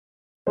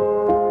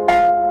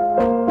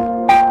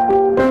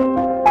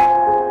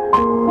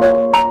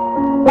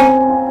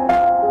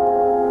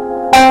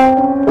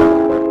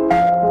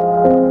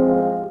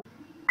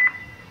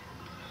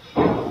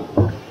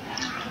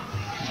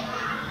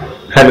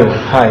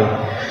Hi,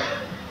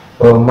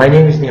 my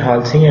name is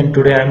Nihal Singh and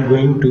today I am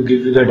going to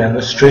give you the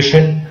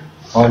demonstration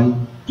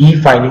on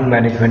e-filing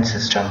management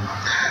system.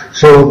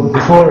 So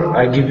before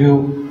I give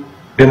you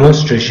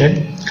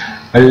demonstration,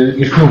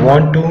 if you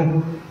want to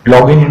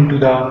log in into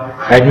the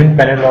admin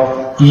panel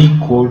of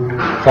eCourt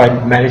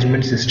file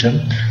management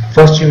system,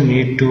 first you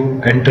need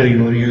to enter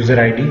your user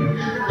ID.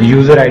 The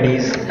user ID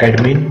is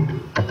admin.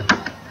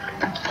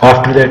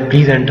 After that,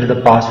 please enter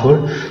the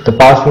password. The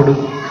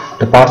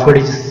password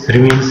is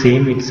remains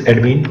same. It's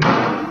admin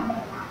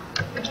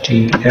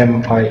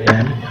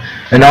TMIN.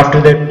 And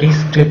after that,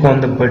 please click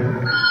on the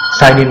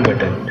sign in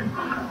button.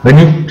 When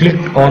you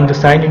click on the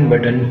sign in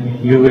button,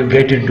 you will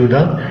get into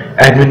the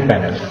admin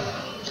panel.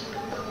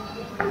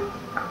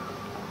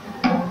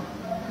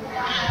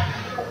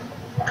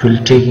 It will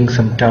taking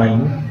some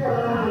time.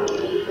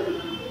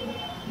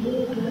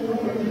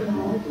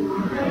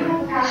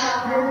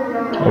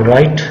 All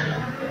right.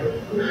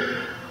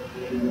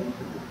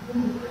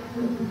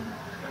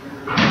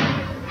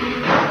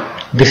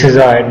 This is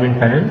our admin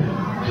panel.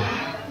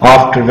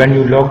 After when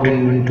you logged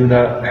into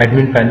the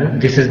admin panel,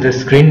 this is the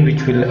screen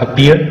which will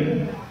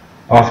appear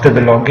after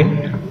the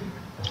login,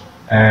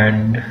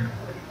 and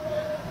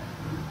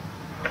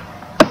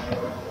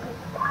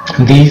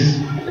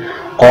these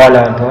all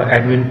are the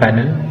admin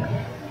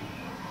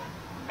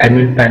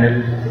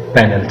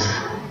panels.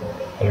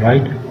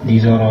 Alright,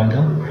 these are all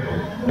the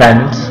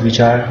panels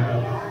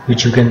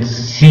which you can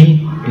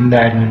see in the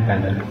admin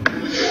panel.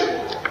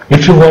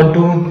 If you want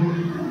to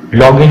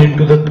log in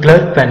into the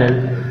clerk panel,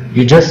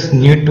 you just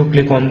need to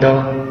click on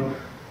the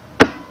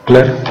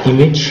clerk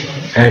image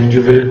and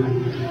you will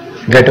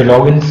get a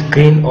login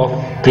screen of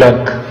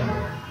clerk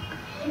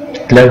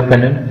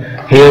panel.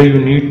 Here you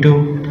need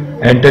to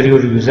enter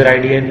your user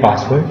ID and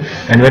password,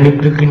 and when you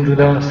click into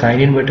the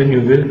sign in button,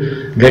 you will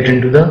get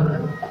into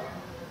the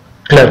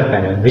clerk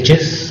panel, which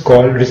is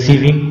called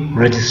receiving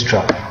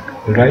registrar.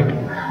 Right,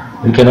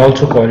 we can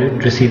also call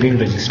it receiving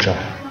registrar.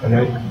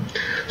 Alright,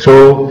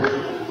 so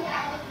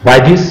by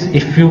this,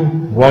 if you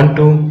want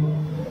to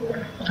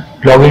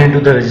log in into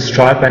the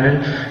registrar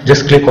panel,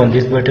 just click on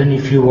this button.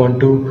 If you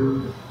want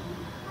to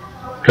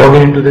log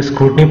in into the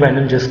scrutiny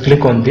panel, just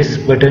click on this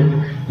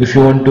button. If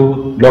you want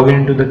to log in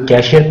into the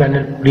cashier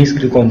panel, please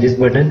click on this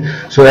button.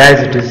 So as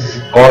it is,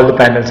 all the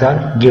panels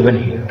are given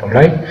here.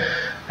 Alright,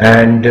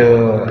 and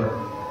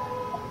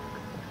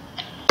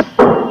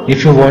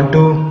if you want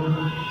to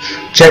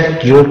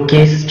check your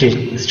case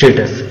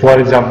status, for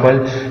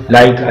example,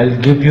 like I'll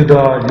give you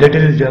the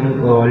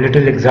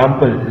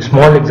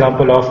small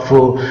example of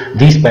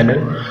this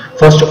panel.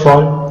 First of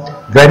all,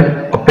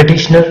 when a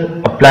petitioner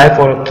apply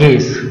for a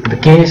case, the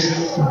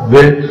case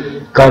will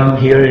come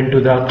here into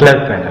the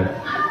clerk panel.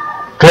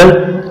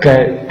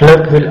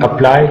 Clerk will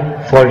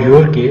apply for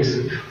your case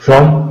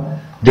from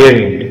their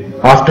end.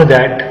 After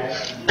that,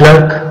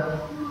 clerk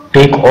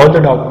take all the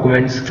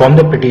documents from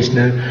the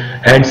petitioner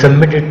and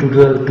submit it to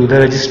the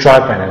registrar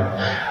panel.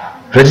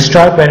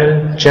 Registrar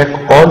panel check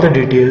all the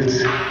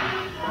details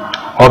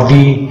of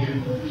the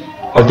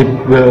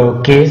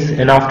case,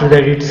 and after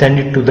that it send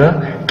it to the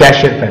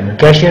cashier panel.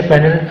 Cashier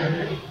panel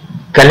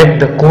collect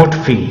the court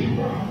fee,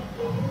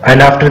 and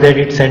after that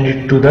it send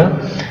it to the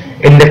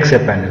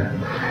indexer panel.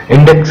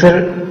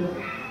 Indexer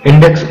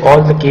index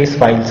all the case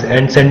files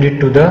and send it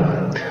to the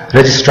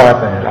registrar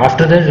panel.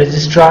 After that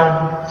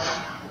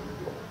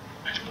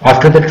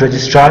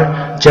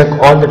registrar check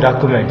all the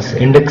documents,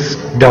 index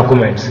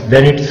documents,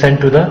 then it's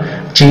sent to the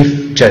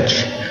chief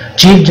judge.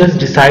 Chief judge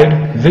decide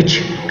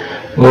which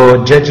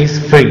judge is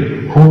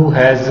free, who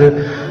has a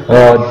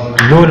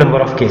low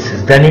number of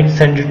cases, then it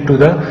send it to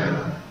the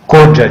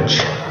court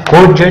judge.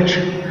 Court judge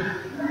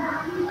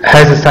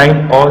has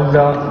assigned all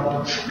the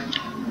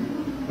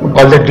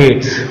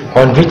dates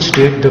on which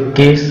date the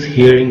case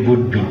hearing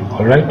would be.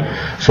 Alright,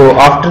 so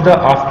after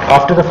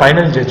the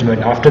final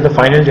judgment,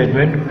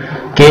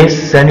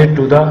 case send it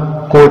to the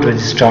court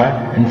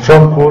registrar, and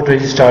from court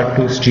registrar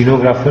to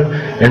stenographer,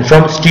 and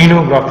from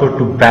stenographer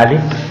to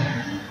bailiff,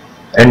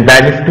 and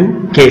bailiff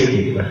to case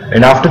keeper.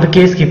 And after the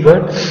case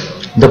keeper,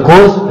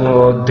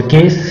 the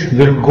case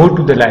will go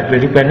to the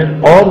library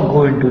panel or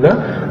go into the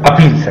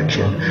appeal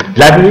section.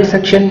 Library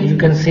section, you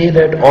can say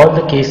that all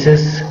the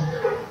cases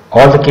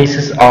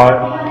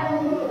are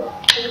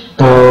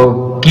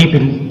keep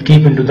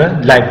into the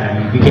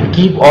library. We can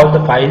keep all the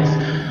files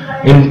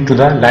into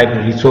the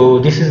library. So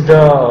this is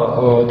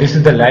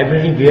the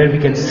library where we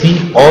can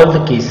see all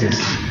the cases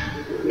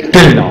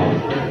till now.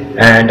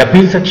 And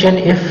appeal section,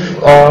 if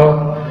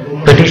a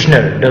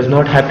petitioner does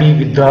not happy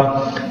with the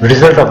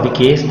result of the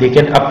case, they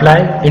can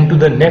apply into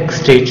the next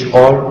stage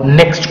or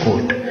next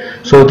court.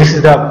 So this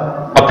is the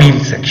appeal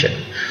section.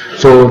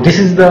 So this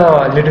is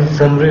the little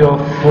summary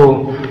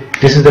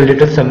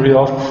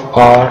of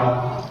our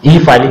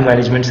e-filing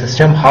management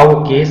system, how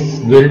a case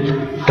will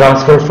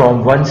transfer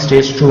from one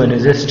stage to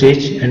another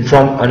stage and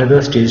from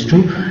another stage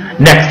to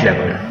next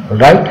level.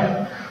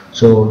 Alright,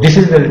 so this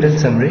is the little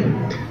summary,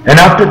 and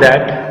after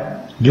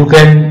that you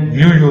can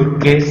view your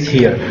case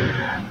here.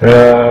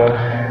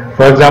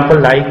 For example,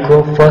 like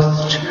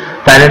first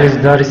panel is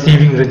the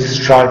receiving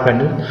registrar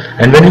panel,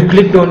 and when you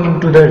click on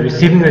into the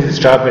receiving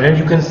registrar panel,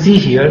 you can see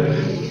here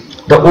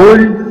the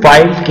old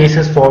filed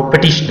cases for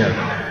petitioner.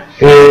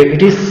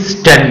 It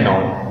is 10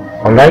 now.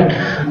 Alright,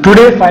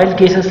 today filed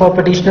cases for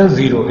petitioner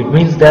 0. It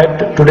means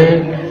that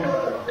today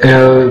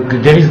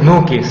there is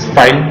no case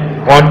filed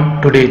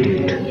on today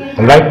date.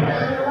 Alright,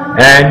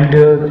 and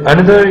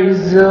another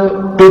is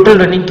total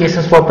running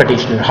cases for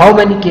petitioner. How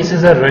many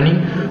cases are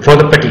running for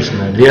the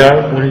petitioner? There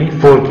are only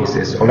 4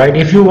 cases. Alright,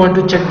 if you want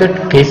to check the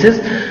cases,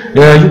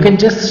 you can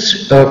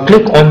just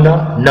click on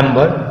the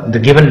number, the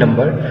given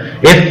number.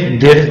 If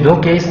there is no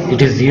case,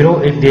 it is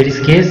 0. If there is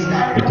case,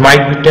 it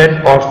might be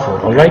 10 or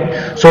 4.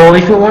 Alright, so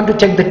if you want to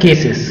check the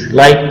cases,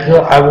 like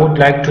I would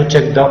like to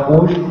check the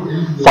old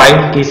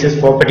filed cases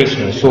for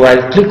petitioner, so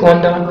I'll click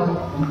on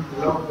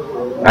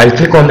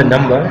the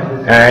number,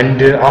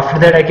 and after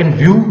that I can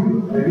view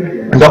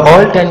the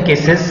all 10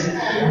 cases,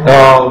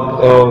 all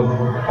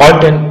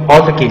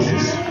the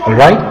cases.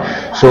 Alright,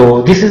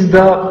 so this is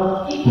the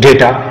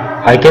data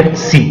I can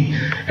see,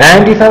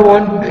 and if I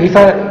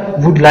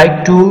would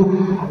like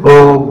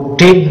to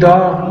take the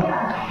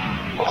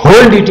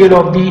whole detail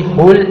of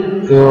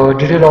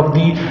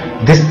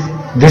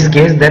this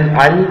case, then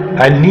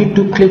I'll need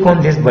to click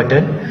on this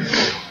button.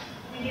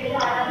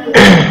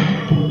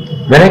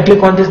 When I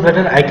click on this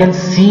button, I can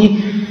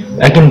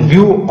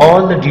view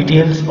all the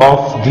details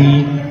of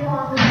the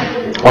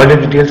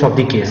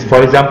case.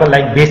 For example,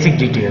 like basic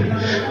detail.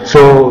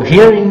 So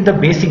here in the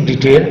basic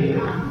detail,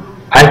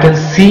 I can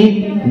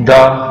see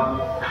the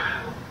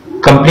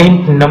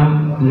complaint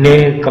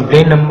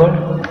number,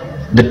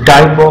 the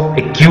type of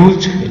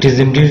accused, it is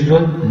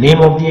individual, name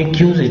of the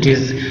accused, it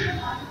is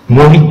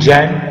Mohit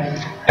Jain,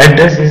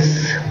 address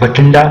is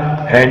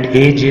Bhatinda, and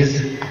age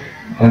is,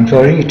 I'm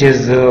sorry, it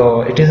is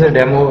a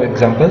demo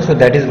example, so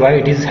that is why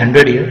it is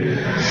 100 here.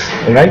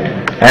 Alright,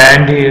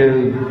 and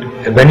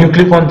when you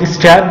click on this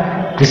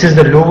tab, this is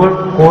the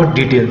lower court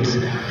details.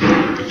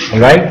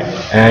 Alright,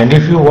 and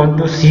if you want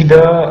to see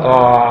the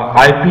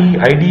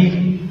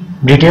ID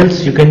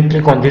details, you can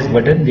click on this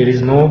button. There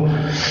is no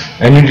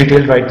any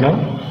detail right now.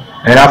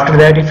 And after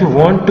that, if you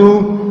want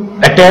to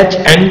attach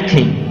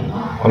anything,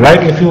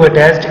 alright, if you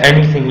attached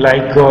anything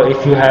like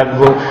if you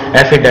have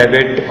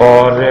affidavit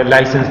or a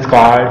license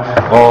card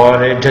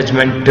or a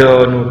judgment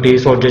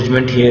notice or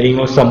judgment hearing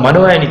or summon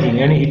or anything,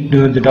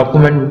 the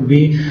document would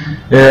be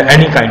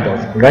any kind of,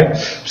 right?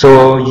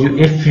 So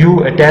if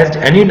you attached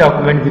any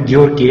document with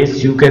your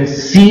case, you can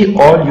see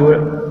all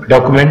your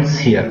documents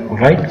here.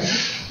 Alright,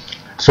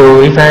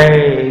 so if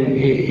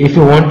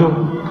you want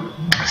to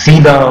see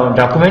the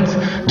documents,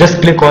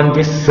 just click on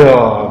this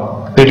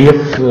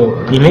PDF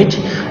image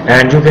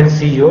and you can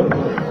see your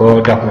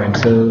document.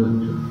 So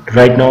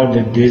right now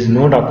there is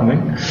no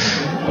document.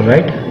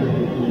 Alright,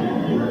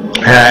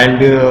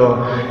 and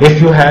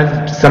if you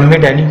have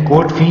submit any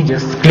court fee,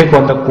 just click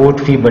on the court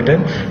fee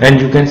button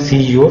and you can see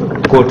your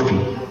court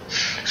fee.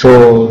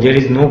 So there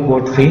is no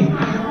court fee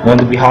on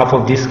the behalf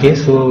of this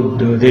case, so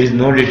there is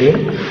no detail.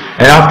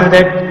 And after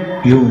that,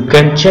 you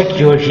can check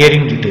your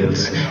hearing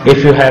details.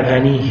 If you have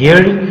any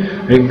hearing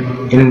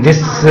in this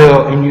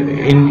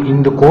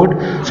in the court,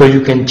 so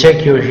you can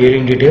check your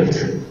hearing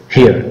details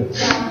here.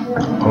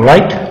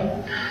 Alright,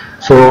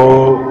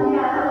 so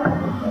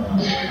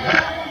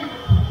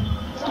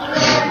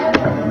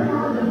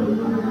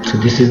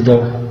this is the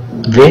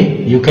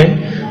way you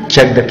can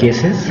check the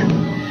cases.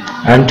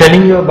 I am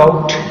telling you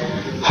about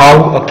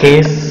how a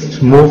case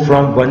move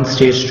from one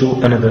stage to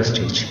another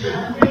stage.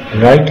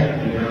 Right,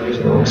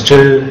 so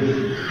still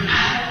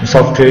the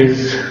software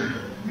is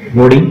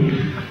loading.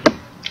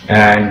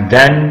 And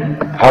then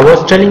I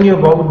was telling you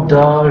about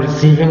the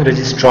receiving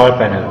registrar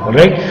panel.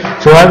 Alright,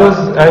 so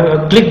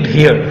I clicked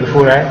here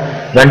before I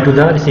went to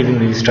the receiving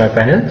registrar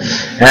panel,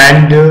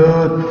 and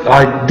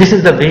this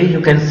is the way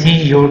you can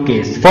see your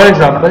case. For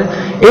example,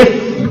 if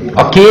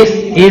a case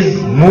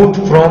is moved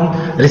from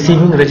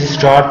receiving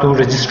registrar to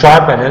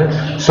registrar panel,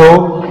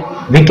 so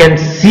we can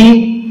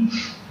see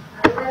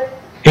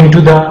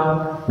into the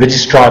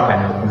registrar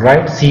panel,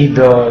 right? See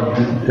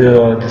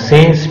the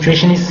same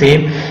situation is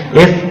same.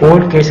 If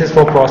old cases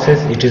for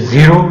process, it is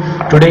 0.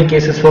 Today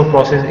cases for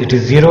process, it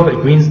is 0.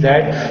 It means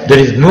that there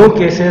is no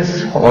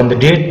cases on the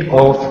date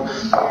of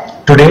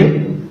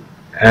today,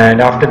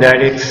 and after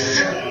that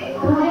it's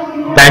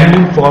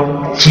pending for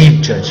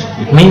chief judge.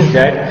 It means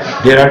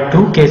that there are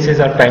 2 cases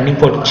are pending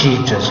for the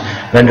chief judge.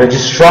 When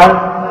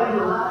registrar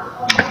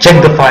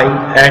check the file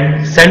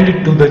and send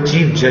it to the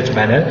chief judge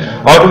panel,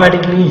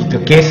 automatically the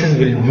cases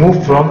will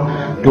move from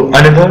to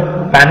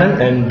another panel,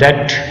 and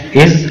that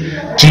is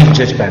chief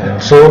judge panel.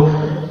 So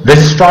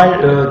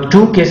registrar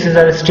 2 cases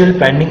are still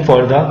pending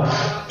for the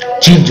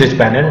chief judge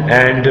panel,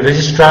 and the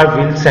registrar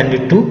will send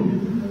it to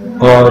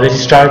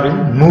registrar will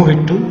move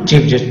it to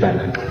chief judge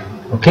panel.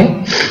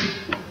 Okay,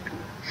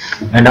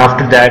 and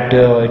after that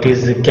it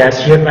is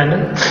cashier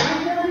panel.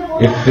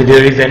 If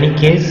there is any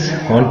case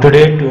on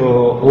today to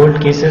old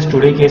cases,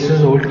 today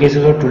cases, old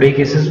cases, or today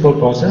cases for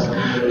process,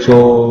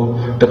 so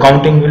the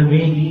counting will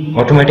be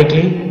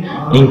automatically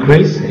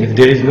increase. If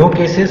there is no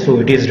cases, so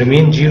it is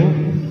remain 0.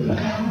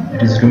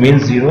 It is remain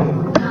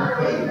 0.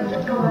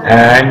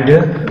 And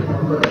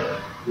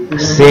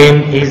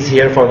same is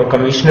here for the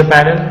commissioner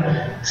panel.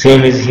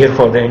 Same is here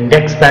for the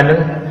index panel.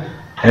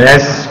 And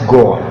let's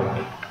go on.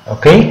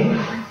 Okay.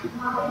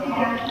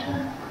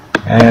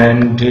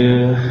 And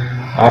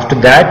after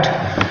that,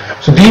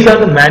 so these are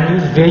the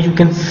menus where you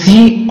can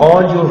see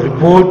all your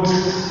reports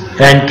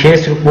and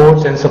case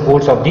reports and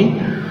supports of the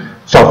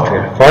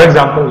software. For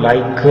example,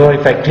 like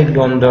if I clicked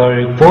on the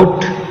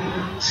report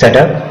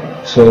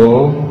setup,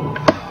 so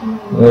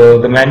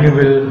the menu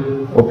will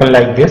open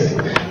like this.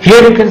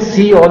 Here you can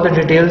see all the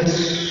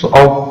details of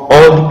all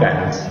the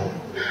panels.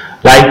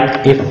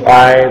 Like if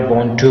I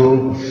want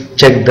to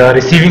check the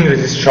receiving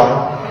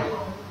registrar,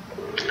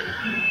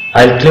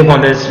 I'll click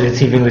on this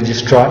receiving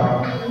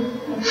registrar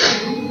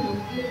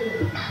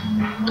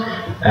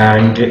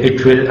and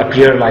it will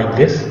appear like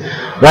this.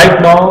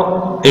 Right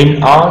now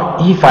in our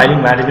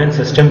e-filing management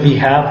system we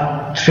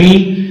have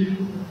 3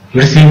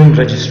 receiving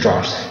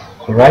registrars,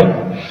 alright,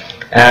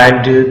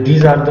 and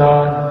these are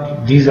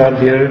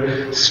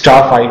their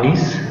staff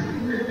IDs,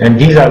 and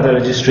these are the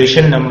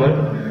registration number,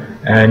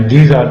 and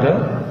these are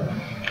the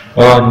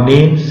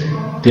names,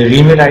 their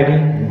email ID,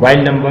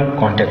 mobile number,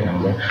 contact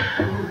number.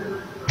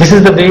 This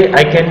is the way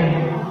I can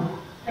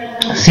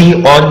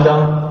see all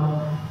the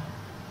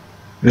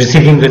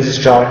receiving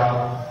registrar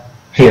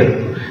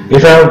here.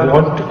 If I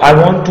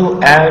want to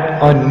add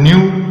a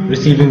new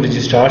receiving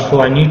registrar, so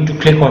I need to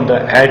click on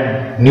the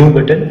add new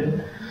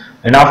button,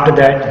 and after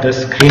that the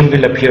screen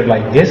will appear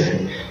like this,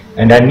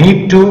 and I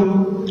need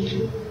to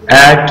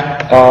add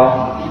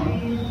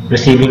a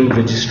receiving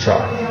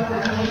registrar.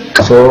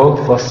 So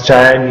first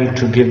I need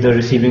to give the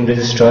receiving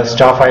registrar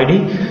staff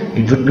ID.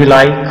 It would be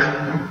like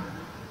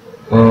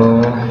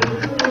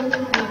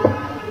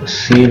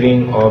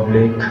receiving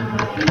oblique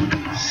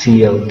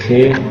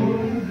CLK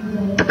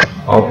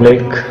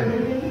oblique,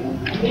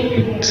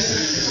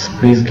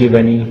 please give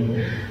any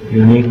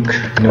unique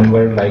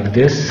number like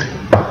this,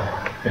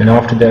 and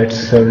after that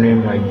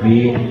surname might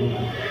be,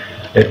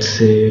 let's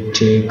say,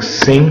 take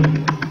Singh,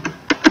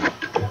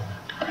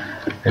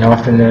 and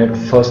after that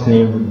first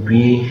name would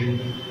be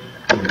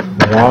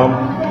Ram,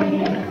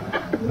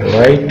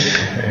 right,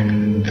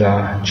 and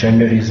the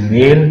gender is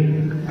male,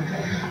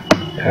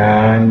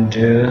 and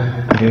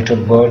date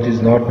of birth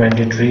is not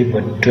mandatory,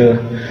 but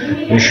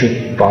we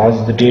should pass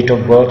the date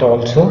of birth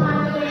also,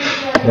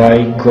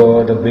 like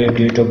the way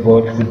date of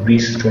birth would be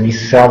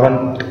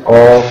 27th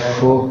of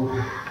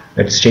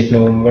let's take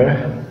November,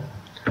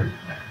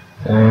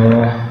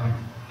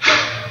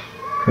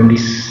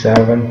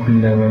 27th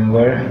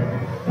November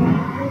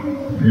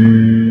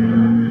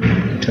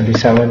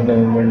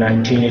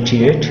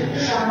 1988,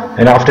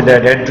 and after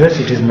that address,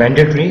 it is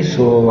mandatory,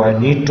 so I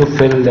need to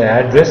fill the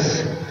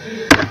address.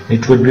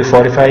 It would be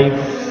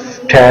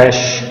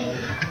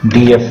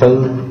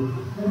 45-DFL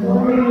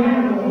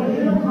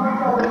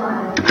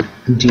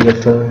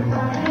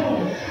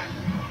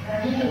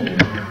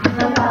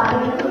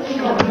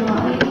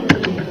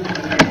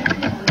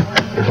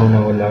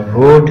Lonavala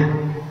Road,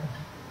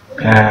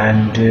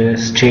 and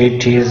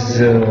state is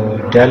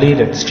Delhi.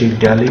 Let's take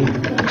Delhi.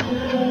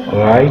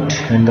 Alright,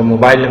 and the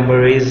mobile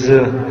number is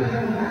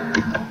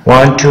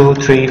 1 2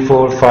 3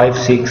 4 5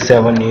 6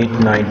 7 8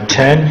 9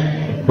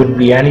 10. It could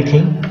be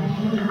anything.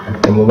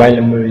 The mobile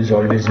number is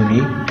always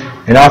unique,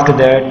 and after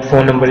that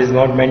phone number is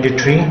not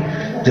mandatory.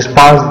 Just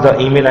pass the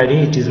email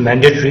ID. It is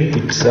mandatory.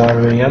 It's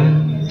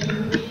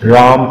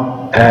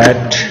ram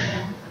at,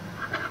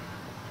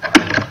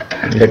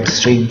 let's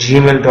say,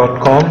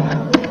 gmail.com.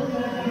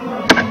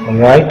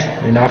 alright,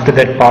 and after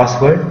that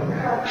password,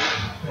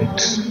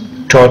 it's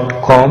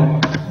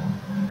 .com,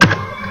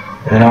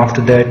 and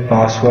after that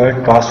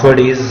password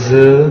is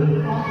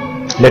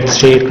let's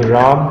take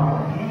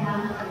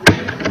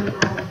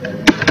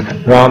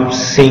Ram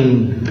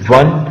Singh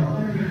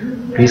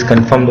 1. Please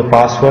confirm the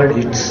password.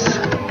 It's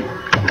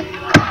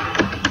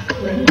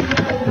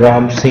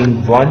Ram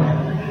Singh 1,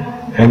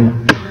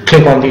 and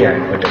click on the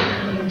add button.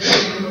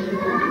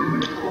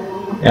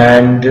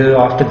 And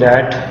after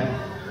that,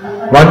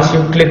 once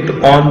you clicked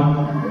on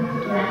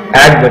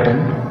add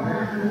button,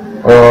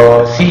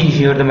 see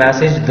here the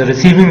message, the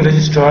receiving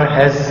registrar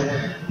has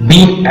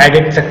been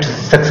added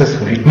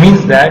successfully. It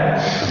means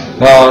that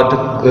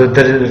the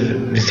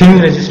receiving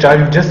registrar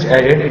you just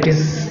added, it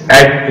is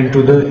added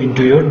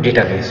into your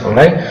database.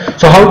 Alright,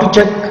 so how to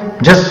check?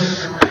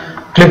 Just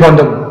click on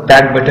the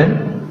back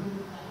button,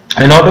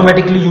 and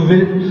automatically you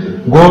will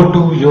go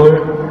to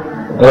your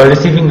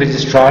receiving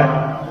registrar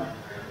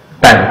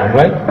panel.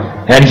 Alright,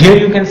 and here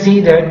you can see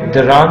that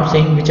the Ram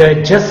Singh which I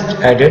just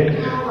added,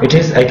 it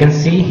is, I can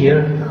see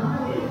here,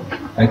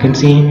 I can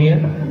see him here.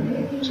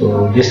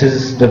 So this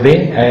is the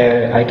way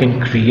I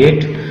can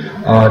create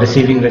a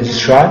receiving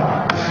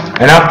registrar.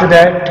 And after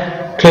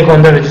that, click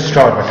on the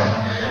registrar button.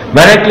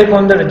 When I click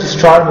on the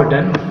registrar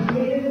button,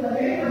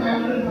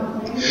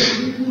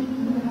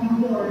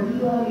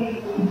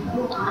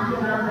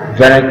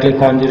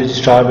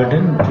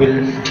 it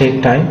will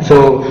take time.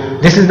 So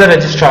this is the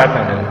registrar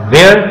panel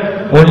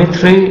where only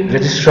 3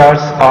 registrars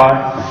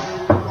are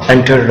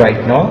entered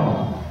right now.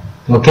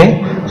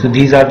 Okay, so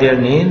these are their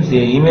names,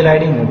 their email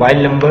ID,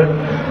 mobile number,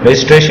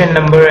 registration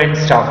number and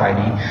staff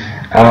ID.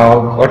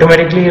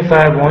 Automatically, if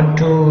I want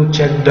to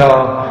check the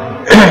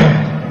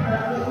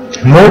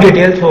more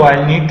details, so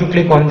I'll need to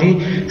click on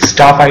the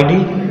staff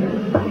ID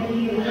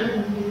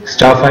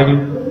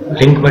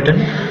link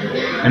button,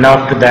 and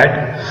after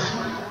that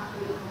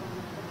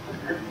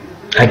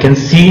I can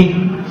see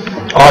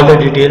all the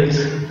details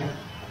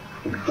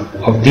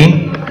of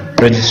the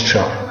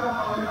registrar.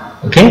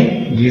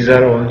 Okay, these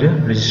are all the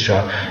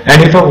registrar.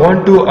 And if I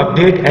want to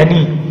update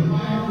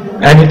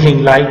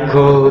anything like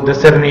the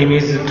surname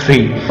is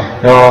 3,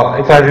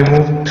 if I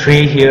remove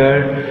 3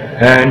 here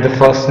and the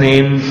first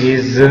name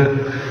is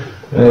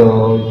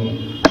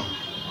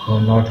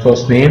not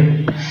first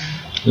name,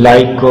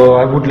 like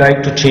I would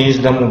like to change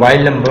the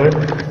mobile number,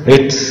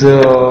 it's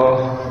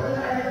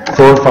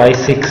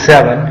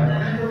 4567,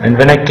 and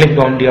when I clicked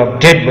on the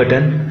update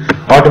button,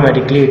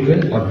 automatically it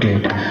will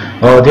update.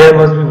 There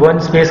must be 1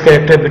 space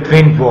character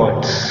between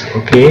words.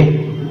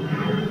 Okay,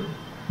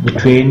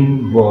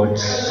 between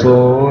words,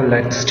 so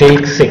let's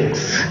take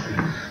 6,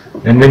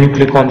 and when you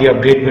click on the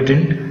update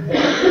button,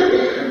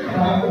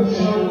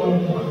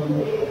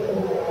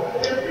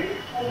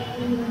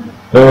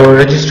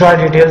 registrar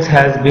details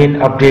has been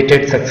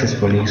updated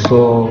successfully.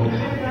 So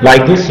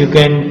like this you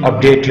can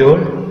update your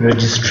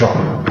registrar,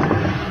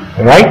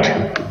 right?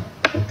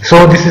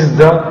 So this is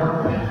the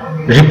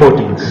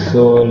reporting.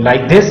 So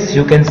like this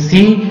you can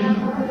see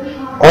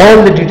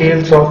all the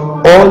details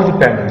of all the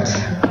panels,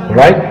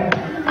 right?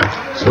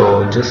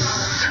 So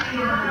just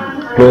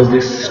close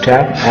this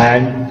tab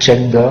and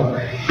check the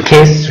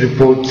case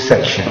report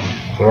section.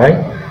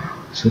 Right,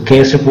 so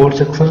case report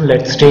section,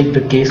 let's take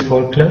the case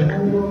for clerk.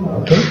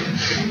 Okay,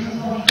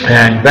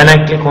 and when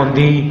I click on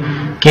the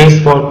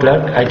case for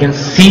clerk, I can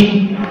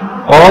see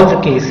all the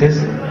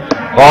cases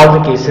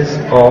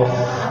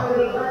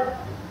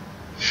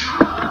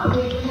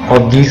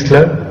of these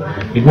clerk.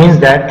 It means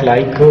that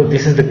like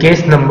this is the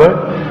case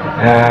number,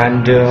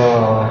 and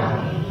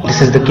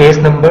this is the case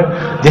number,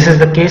 this is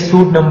the case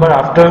suit number.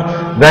 After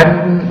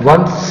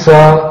once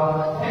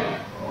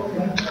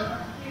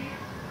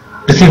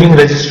receiving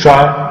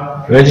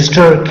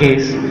register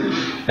case,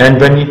 and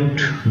when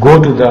it go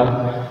to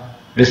the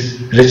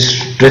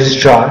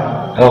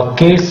registrar, a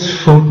case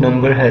suit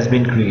number has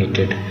been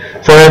created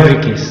for every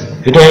case,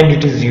 and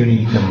it is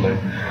unique number.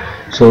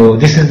 So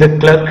this is the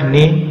clerk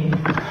name,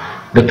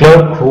 the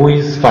clerk who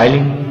is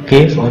filing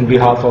case on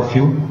behalf of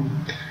you,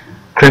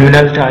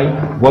 criminal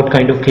type, what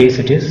kind of case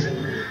it is,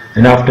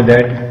 and after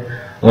that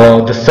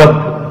the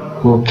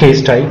sub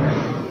case type,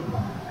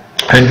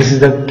 and this is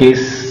the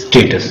case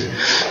status.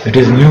 It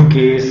is new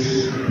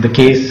case, the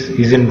case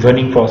is in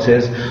running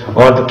process,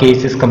 or the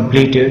case is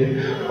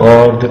completed,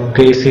 or the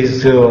case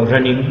is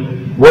running.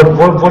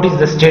 What is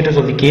the status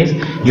of the case?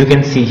 You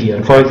can see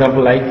here. For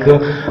example, like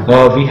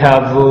we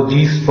have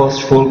these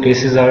first 4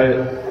 cases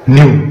are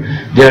new,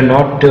 they are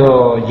not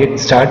yet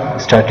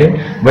started,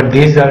 but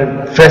these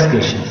are fresh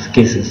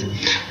cases,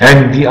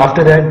 and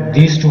after that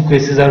these 2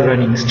 cases are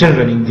still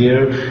running,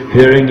 their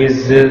hearing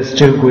is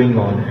still going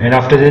on, and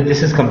after that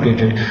this is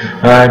completed.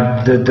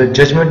 The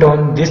judgment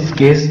on this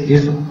case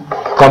is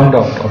come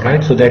out.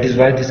 Alright, so that is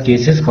why this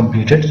case is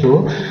completed.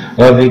 So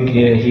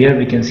here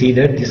we can see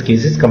that this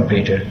case is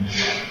completed.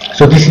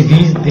 So this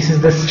is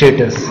the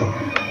status,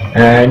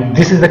 and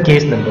this is the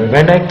case number.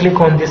 When I click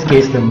on this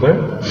case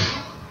number,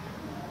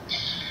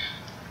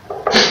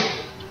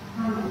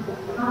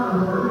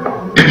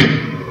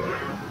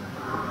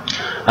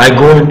 I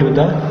go into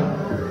the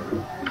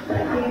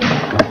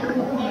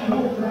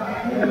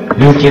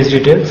new case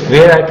details,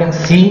 where I can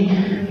see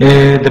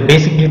the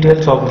basic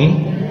details of the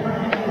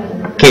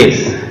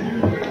case.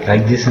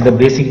 Like this is the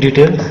basic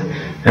details,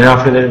 and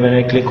after that when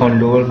I click on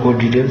lower code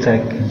details,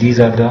 these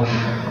are the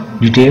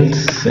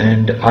details,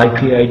 and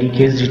IP ID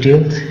case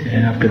details,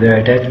 and after the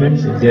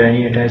attachments, if there are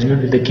any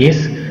attachment with the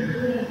case,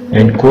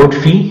 and court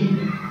fee,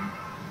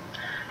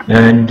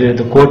 and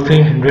the court fee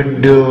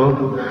 100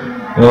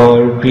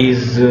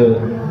 rupees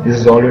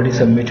is already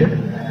submitted,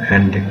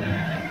 and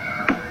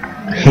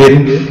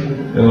hearing date,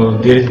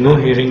 there is no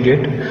hearing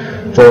date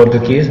for the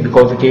case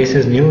because the case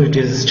is new, it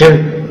is still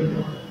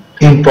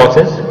in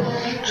process.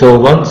 So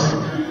once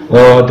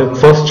the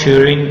first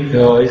hearing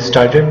is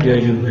started,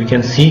 we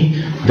can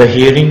see the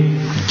hearing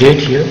date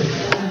here.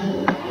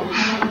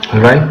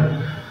 Alright,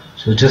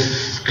 so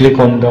just click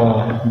on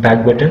the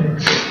back button,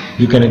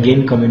 you can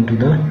again come into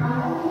the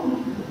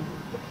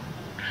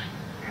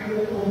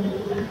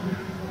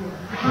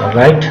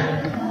alright,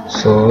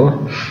 so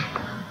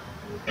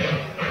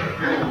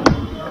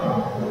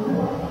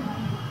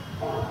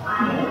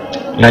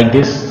like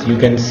this you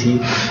can see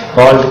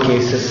all the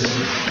cases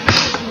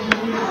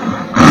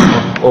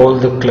of all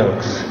the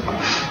clerks,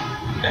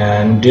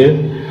 and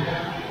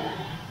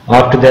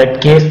after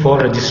that case for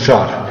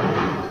registrar.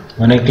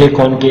 When I click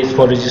on case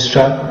for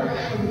registrar,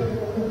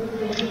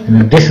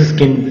 this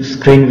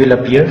screen will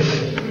appear,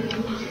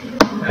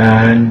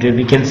 and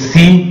we can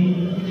see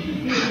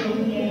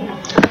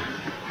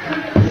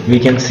we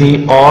can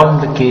see all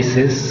the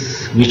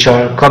cases which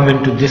are come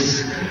into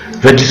this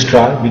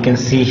registrar. We can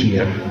see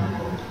here.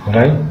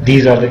 Alright,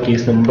 these are the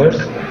case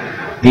numbers,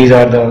 these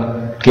are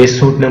the case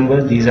suit number,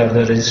 these are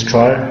the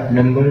registrar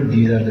number,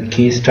 these are the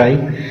case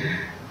type,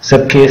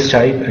 sub case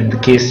type, and the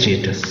case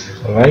status.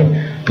 Alright,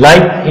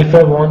 like if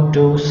I want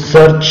to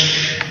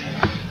search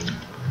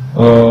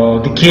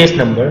the case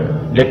number,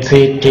 let's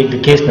say take the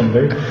case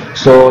number.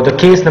 So the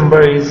case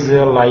number is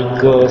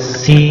like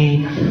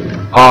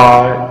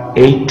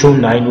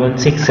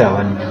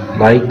CR829167,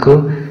 like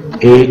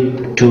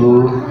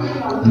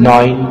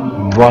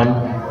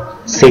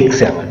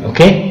 829167.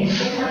 Okay,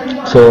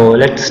 so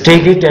let's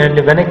take it,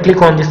 and when I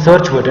click on the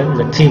search button,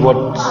 let's see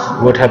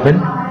what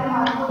happened.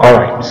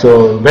 Alright,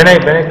 so when I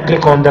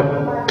click on the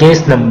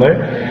case number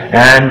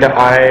and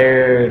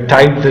I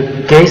type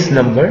the case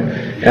number,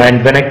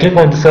 and when I click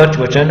on the search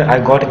button, I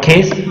got a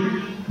case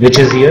which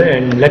is here,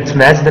 and let's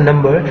match the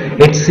number.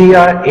 It's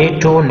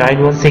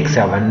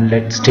CR829167.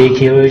 let's take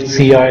here, it's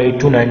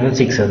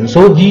CR829167.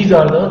 so these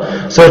are the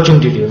searching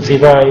details.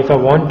 If I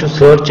want to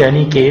search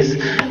any case,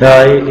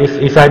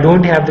 if I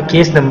don't have the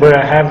case number,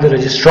 I have the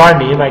registrar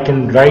name, I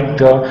can write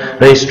the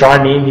registrar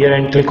name here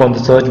and click on the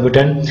search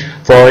button.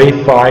 For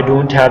if I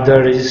don't have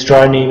the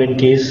registrar name and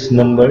case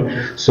number,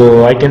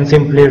 so I can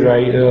simply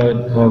write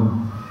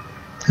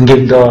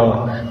give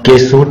the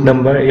case suit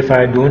number. If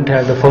I don't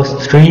have the first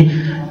three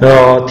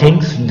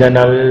things, then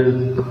I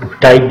will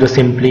type the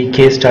simply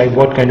case type,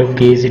 what kind of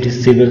case it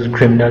is, civil,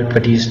 criminal,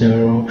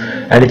 petitioner, or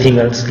anything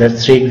else.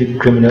 Let's take the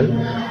criminal.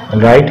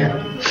 Alright,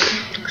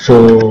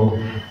 so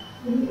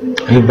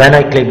when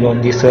I click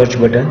on the search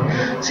button,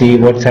 see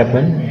what's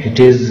happened. It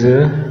is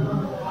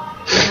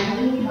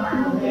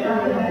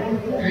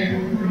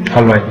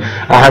alright,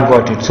 I have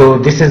got it. So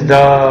this is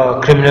the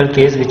criminal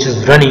case which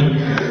is running.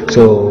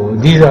 So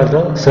these are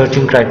the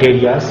searching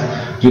criterias.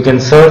 You can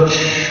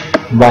search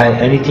by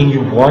anything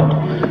you want.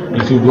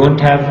 If you don't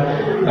have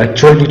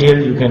actual detail,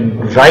 you can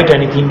write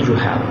anything you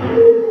have.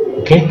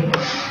 Okay,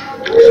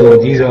 so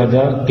these are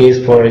the case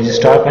for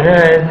registrar panel,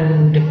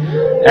 and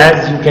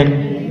as you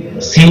can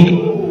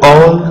see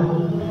all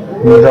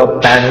the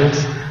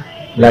panels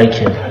like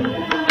here.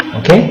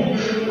 Okay,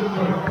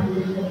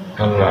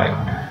 alright,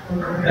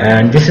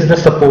 and this is the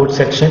support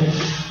section.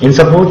 In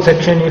support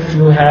section, if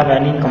you have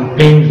any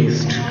complaint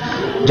list,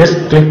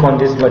 just click on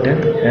this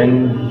button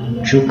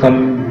and you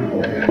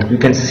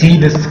can see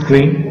the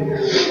screen.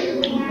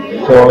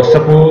 For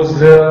suppose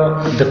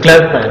the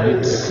clerk panel,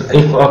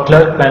 if a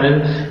clerk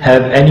panel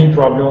have any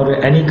problem or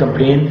any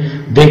complaint,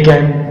 they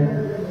can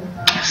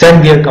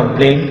send their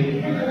complaint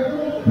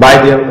by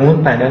their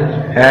own panel,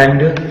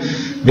 and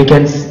we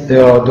can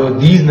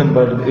these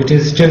number, it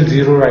is still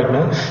 0 right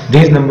now,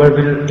 these number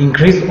will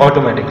increase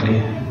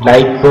automatically.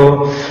 Like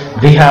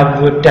we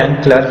have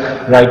 10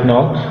 clerk right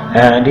now,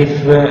 and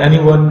if any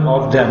one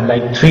of them,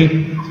 like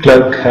 3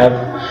 clerk, have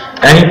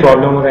any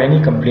problem or any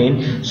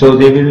complaint, so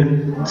they will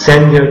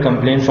send their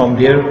complaint from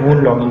their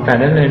own login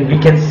panel, and we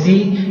can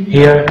see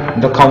here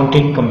the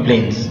counting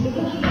complaints.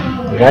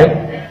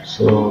 Right,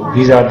 so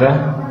these are the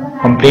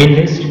complaint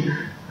list,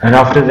 and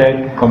after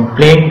that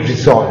complaint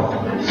resolved.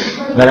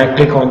 When I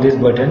click on this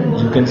button,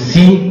 you can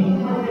see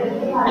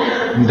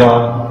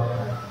the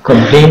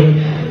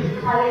complaint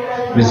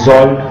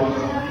resolved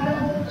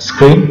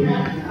screen.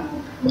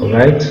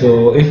 Alright,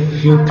 so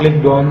if you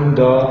clicked on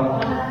the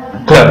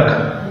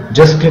clerk,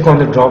 just click on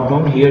the drop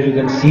down. Here you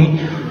can see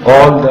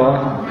all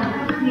the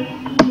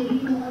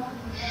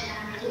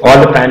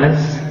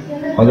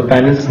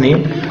panels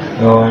name,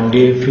 and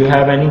if you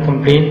have any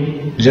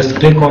complaint, just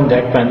click on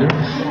that panel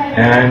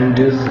and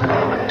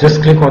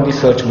just click on the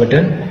search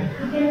button.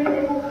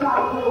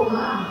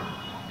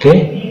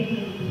 Okay,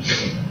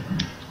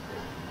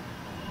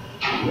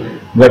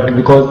 but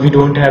because we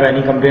don't have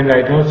any complaint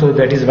right now, so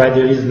that is why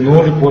there is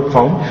no report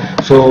found.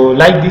 So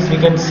like this, we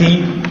can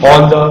see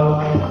all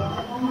the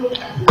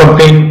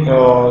complaint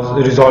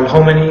resolved,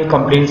 how many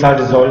complaints are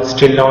resolved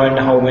still now, and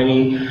how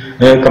many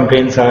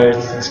complaints are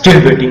still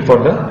waiting for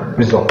the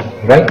result.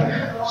 Right,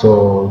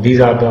 so these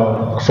are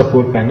the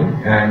support panel,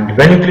 and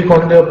when you click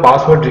on the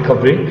password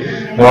recovery,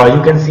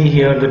 you can see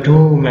here the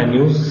 2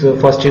 menus.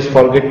 First is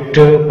forget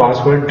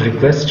password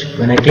request.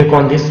 When I click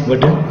on this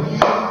button,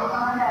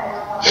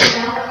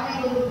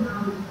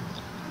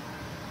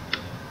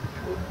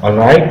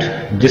 alright,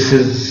 this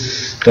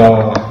is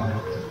the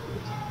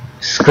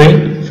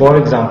screen. For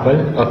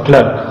example, a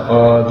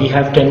clerk, we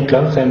have 10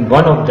 clerks, and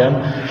one of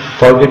them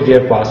forget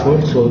their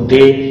password, so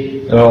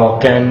they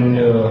can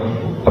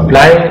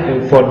apply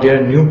for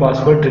their new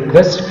password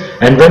request,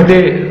 and when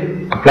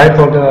they apply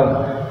for the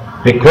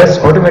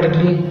request,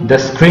 automatically the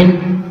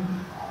screen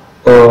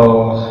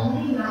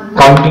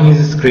counting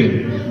is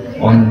screen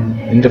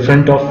in the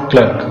front of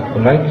clerk.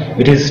 Alright,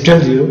 it is still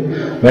 0.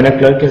 When a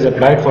clerk is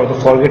applied for the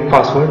forget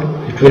password,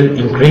 it will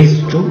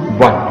increase to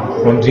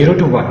 1, from 0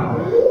 to 1.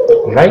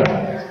 Alright,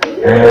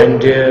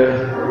 and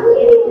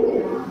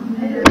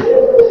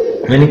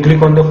when you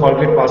click on the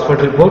forget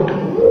password report,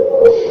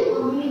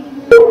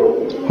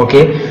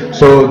 okay,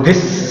 so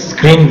this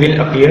screen will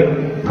appear.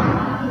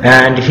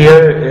 and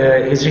here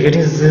it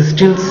is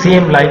still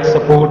same like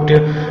support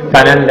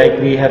panel like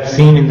we have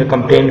seen in the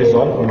complaint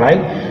resolve,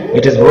 right?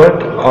 It is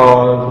work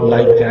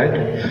like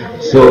that.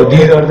 So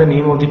these are the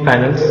name of the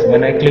panels.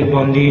 When I click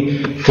on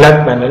the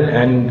clerk panel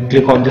and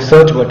click on the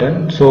search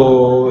button,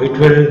 so it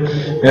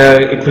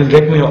will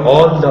get me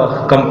all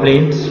the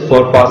complaints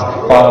for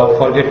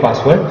forget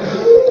password,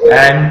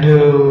 and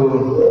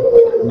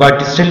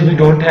but still we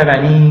don't have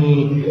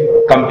any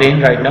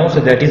complaint right now, so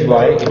that is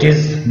why it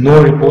is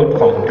no report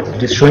found.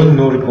 It is showing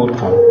no report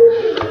found.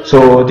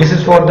 So this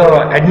is for the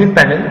admin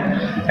panel,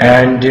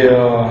 and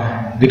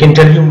we can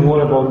tell you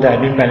more about the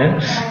admin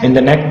panel in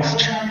the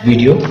next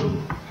video,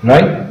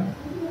 right?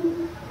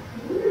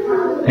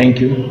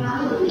 Thank you.